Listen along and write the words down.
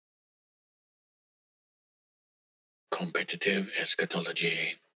Competitive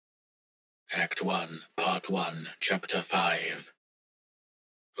Eschatology. Act 1, Part 1, Chapter 5.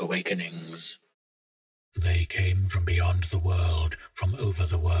 Awakenings. They came from beyond the world, from over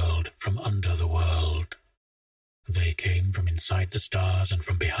the world, from under the world. They came from inside the stars and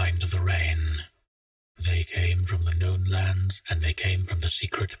from behind the rain. They came from the known lands, and they came from the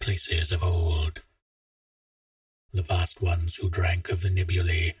secret places of old. The vast ones who drank of the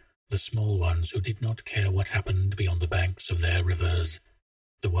nebulae, the small ones who did not care what happened beyond the banks of their rivers,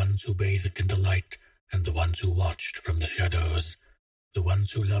 the ones who bathed in the light, and the ones who watched from the shadows, the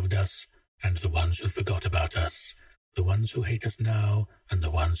ones who loved us, and the ones who forgot about us, the ones who hate us now, and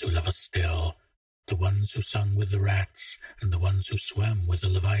the ones who love us still, the ones who sung with the rats, and the ones who swam with the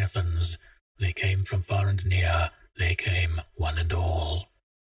leviathans. They came from far and near, they came, one and all.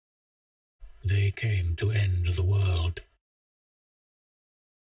 They came to end the world.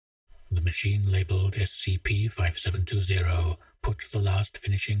 The machine labeled SCP-5720 put the last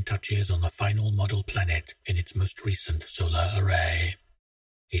finishing touches on the final model planet in its most recent solar array.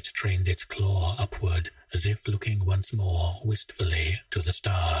 It trained its claw upward, as if looking once more wistfully to the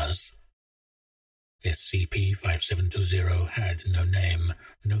stars. SCP-5720 had no name,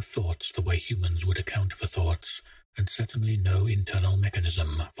 no thoughts the way humans would account for thoughts, and certainly no internal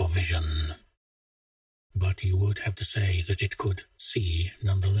mechanism for vision. But you would have to say that it could see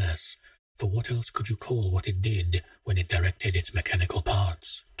nonetheless, for what else could you call what it did when it directed its mechanical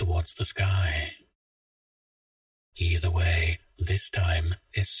parts towards the sky? Either way, this time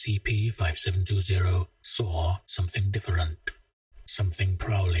SCP-5720 saw something different, something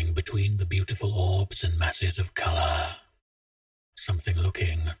prowling between the beautiful orbs and masses of color, something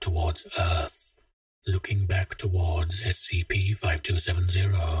looking towards Earth, looking back towards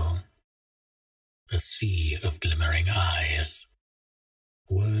SCP-5270. A sea of glimmering eyes.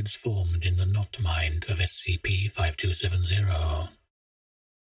 Words formed in the not mind of SCP-5270.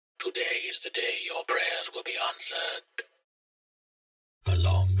 Today is the day your prayers will be answered. A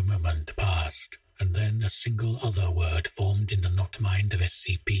long moment passed, and then a single other word formed in the not mind of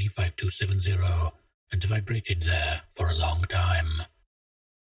SCP-5270 and vibrated there for a long time.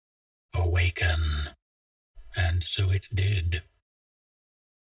 Awaken. And so it did.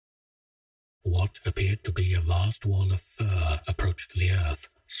 What appeared to be a vast wall of fur approached the Earth,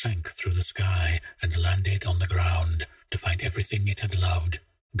 sank through the sky, and landed on the ground to find everything it had loved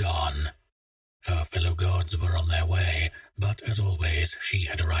gone. Her fellow gods were on their way, but as always she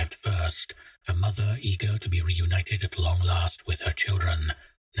had arrived first, a mother eager to be reunited at long last with her children,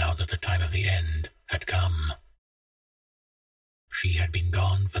 now that the time of the end had come. She had been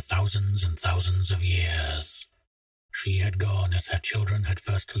gone for thousands and thousands of years. She had gone as her children had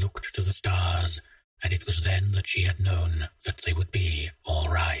first looked to the stars, and it was then that she had known that they would be all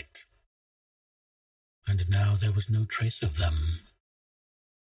right. And now there was no trace of them.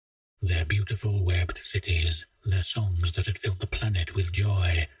 Their beautiful webbed cities, their songs that had filled the planet with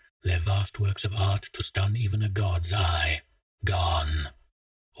joy, their vast works of art to stun even a god's eye, gone.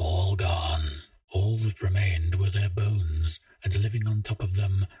 All gone. All that remained were their bones, and living on top of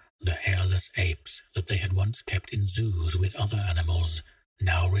them, the hairless apes that they had once kept in zoos with other animals,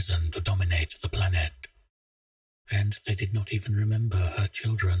 now risen to dominate the planet. And they did not even remember her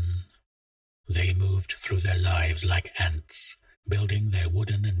children. They moved through their lives like ants, building their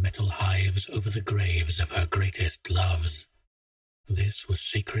wooden and metal hives over the graves of her greatest loves. This was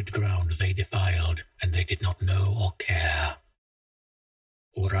sacred ground they defiled, and they did not know or care.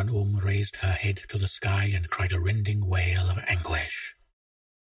 Uran raised her head to the sky and cried a rending wail of anguish.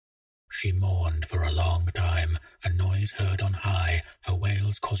 She mourned for a long time, a noise heard on high, her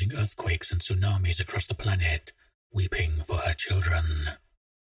wails causing earthquakes and tsunamis across the planet, weeping for her children.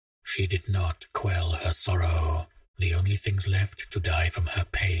 She did not quell her sorrow. The only things left to die from her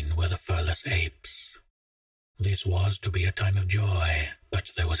pain were the furless apes. This was to be a time of joy,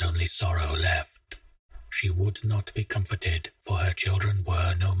 but there was only sorrow left. She would not be comforted, for her children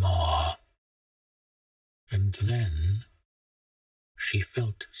were no more. And then she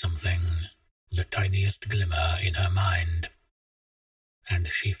felt something, the tiniest glimmer in her mind. And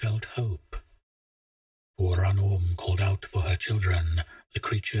she felt hope. Uran called out for her children, the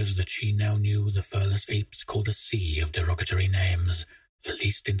creatures that she now knew the furless apes called a sea of derogatory names, the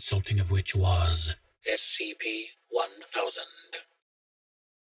least insulting of which was SCP-1000.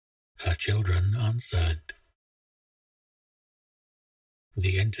 Her children answered.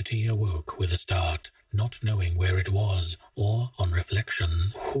 The entity awoke with a start, not knowing where it was, or, on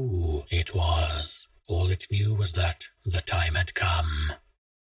reflection, who it was. All it knew was that the time had come.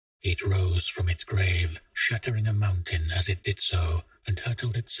 It rose from its grave, shattering a mountain as it did so, and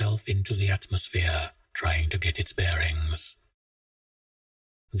hurtled itself into the atmosphere, trying to get its bearings.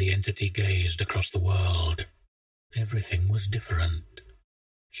 The entity gazed across the world. Everything was different.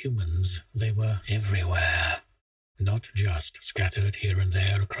 Humans, they were everywhere. Not just scattered here and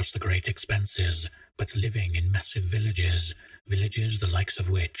there across the great expanses, but living in massive villages, villages the likes of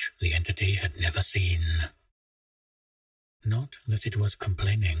which the entity had never seen. Not that it was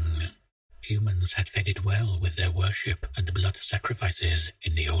complaining. Humans had fed it well with their worship and blood sacrifices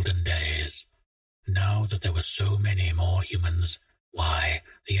in the olden days. Now that there were so many more humans, why,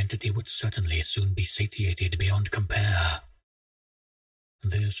 the entity would certainly soon be satiated beyond compare.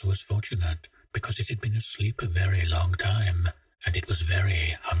 This was fortunate, because it had been asleep a very long time, and it was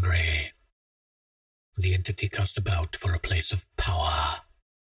very hungry. The entity cast about for a place of power,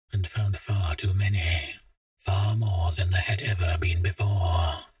 and found far too many, far more than there had ever been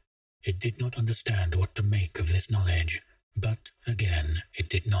before. It did not understand what to make of this knowledge, but, again, it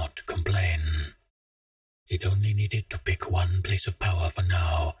did not complain. It only needed to pick one place of power for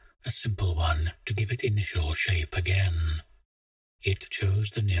now, a simple one, to give it initial shape again. It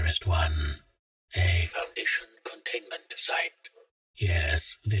chose the nearest one, a Foundation containment site.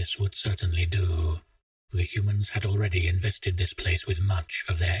 Yes, this would certainly do. The humans had already invested this place with much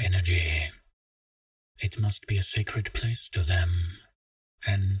of their energy. It must be a sacred place to them.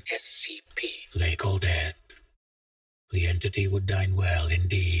 An SCP, they called it. The entity would dine well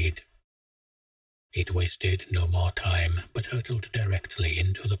indeed. It wasted no more time, but hurtled directly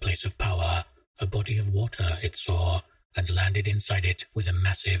into the place of power, a body of water it saw, and landed inside it with a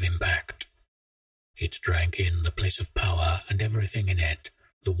massive impact. It drank in the place of power and everything in it,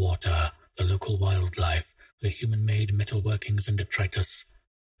 the water, the local wildlife, the human-made metalworkings and detritus,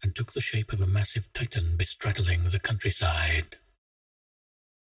 and took the shape of a massive titan bestraddling the countryside.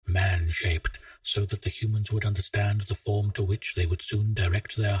 Man-shaped, so that the humans would understand the form to which they would soon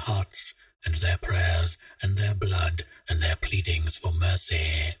direct their hearts, and their prayers, and their blood, and their pleadings for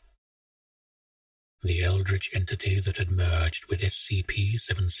mercy. The eldritch entity that had merged with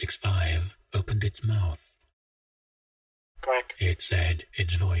SCP-765 opened its mouth. "Quack," it said,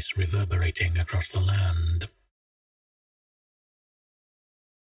 its voice reverberating across the land.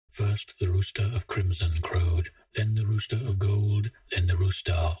 First the rooster of crimson crowed, then the rooster of gold, then the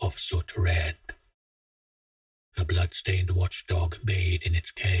rooster of soot red. A blood-stained watchdog bayed in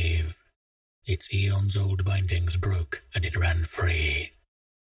its cave. Its eons-old bindings broke, and it ran free.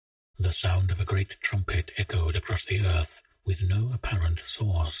 The sound of a great trumpet echoed across the earth, with no apparent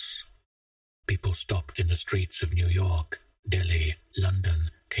source. People stopped in the streets of New York, Delhi, London,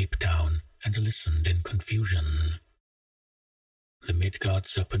 Cape Town, and listened in confusion. The Midgard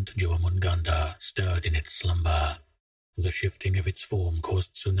serpent Jormungandr stirred in its slumber. The shifting of its form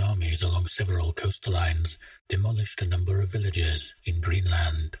caused tsunamis along several coastlines, demolished a number of villages in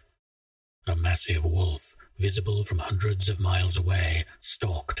Greenland. A massive wolf, visible from hundreds of miles away,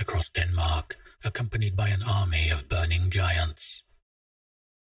 stalked across Denmark, accompanied by an army of burning giants.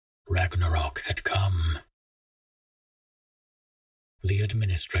 Ragnarok had come. The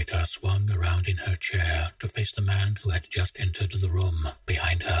administrator swung around in her chair to face the man who had just entered the room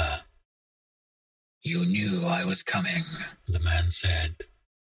behind her. "You knew I was coming," the man said.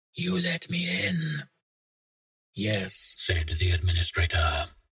 "You let me in." "Yes," said the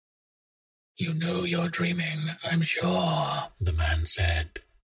administrator. "You know you're dreaming, I'm sure," the man said.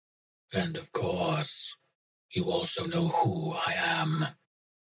 "And of course, you also know who I am."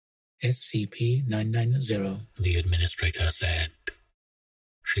 "SCP-990, the administrator said.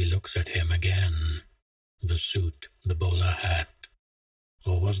 She looks at him again. The suit, the bowler hat.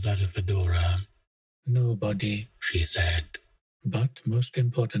 Or was that a fedora? "Nobody," she said. "But most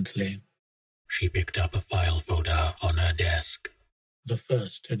importantly," she picked up a file folder on her desk. "The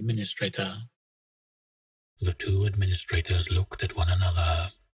first administrator." The two administrators looked at one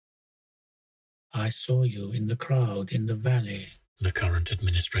another. "I saw you in the crowd in the valley," the current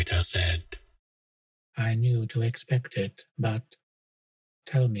administrator said. "I knew to expect it, but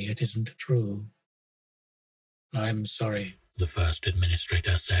tell me it isn't true." "I'm sorry," the first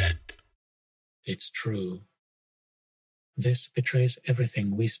administrator said. "It's true." "This betrays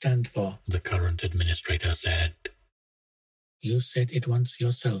everything we stand for," the current administrator said. "You said it once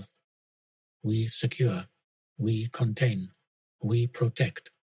yourself. We secure, we contain, we protect,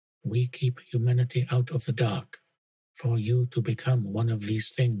 we keep humanity out of the dark, for you to become one of these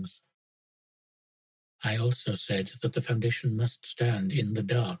things. I also said that the Foundation must stand in the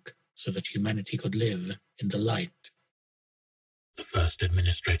dark so that humanity could live in the light." The first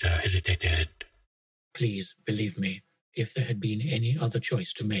administrator hesitated. "Please believe me, if there had been any other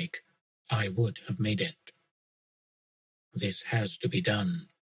choice to make, I would have made it. This has to be done.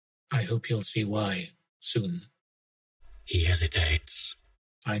 I hope you'll see why. soon. He hesitates.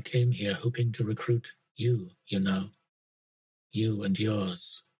 I came here hoping to recruit you, you know. You and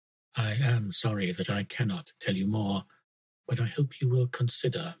yours. I am sorry that I cannot tell you more, but I hope you will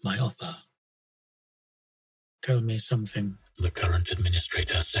consider my offer. Tell me something. The current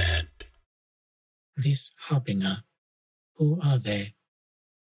administrator said. This Harbinger, who are they?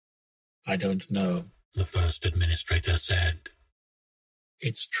 I don't know. The first administrator said.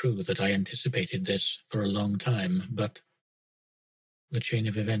 It's true that I anticipated this for a long time, but the chain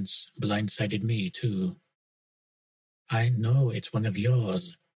of events blindsided me too. I know it's one of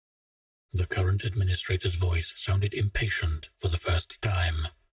yours. The current administrator's voice sounded impatient for the first time.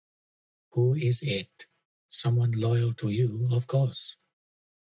 Who is it? Someone loyal to you, of course.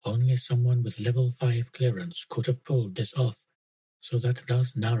 Only someone with level 5 clearance could have pulled this off, so that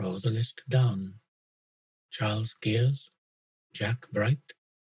does narrow the list down. Charles Gears, Jack Bright,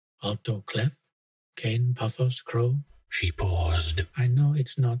 Alto Clef, Kane Pathos Crow. She paused. I know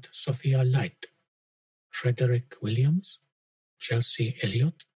it's not Sophia Light. Frederick Williams? Chelsea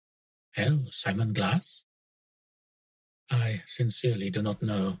Elliott? Hell, Simon Glass? I sincerely do not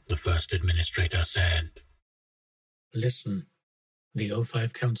know. The first administrator said. Listen, the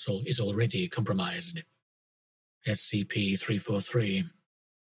O5 Council is already compromised. SCP-343.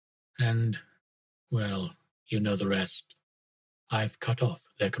 And, well, you know the rest. I've cut off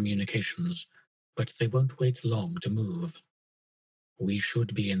their communications, but they won't wait long to move. We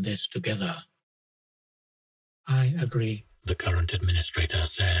should be in this together. I agree, the current administrator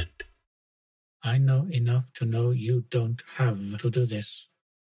said. I know enough to know you don't have to do this.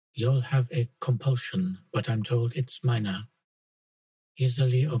 You'll have a compulsion, but I'm told it's minor.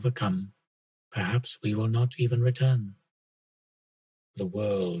 Easily overcome. Perhaps we will not even return. The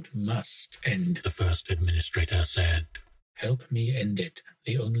world must end, the first administrator said. Help me end it.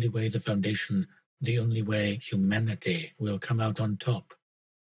 The only way the Foundation, the only way humanity will come out on top.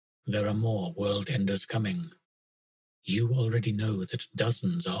 There are more world enders coming. You already know that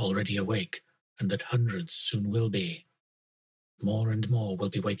dozens are already awake, and that hundreds soon will be. More and more will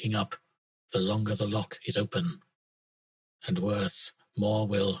be waking up, the longer the lock is open. And worse, more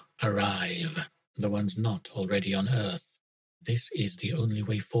will arrive, the ones not already on Earth. This is the only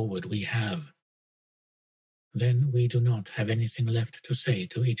way forward we have. Then we do not have anything left to say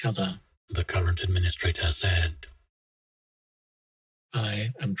to each other, the current administrator said.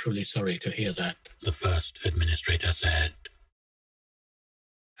 I am truly sorry to hear that, the first administrator said.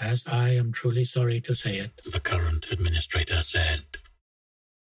 As I am truly sorry to say it, the current administrator said.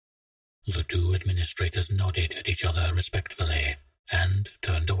 The two administrators nodded at each other respectfully and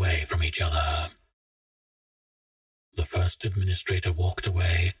turned away from each other. The first administrator walked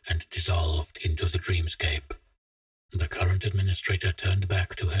away and dissolved into the dreamscape. The current administrator turned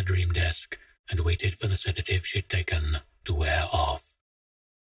back to her dream desk and waited for the sedative she'd taken to wear off.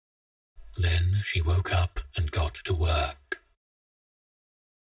 Then she woke up and got to work.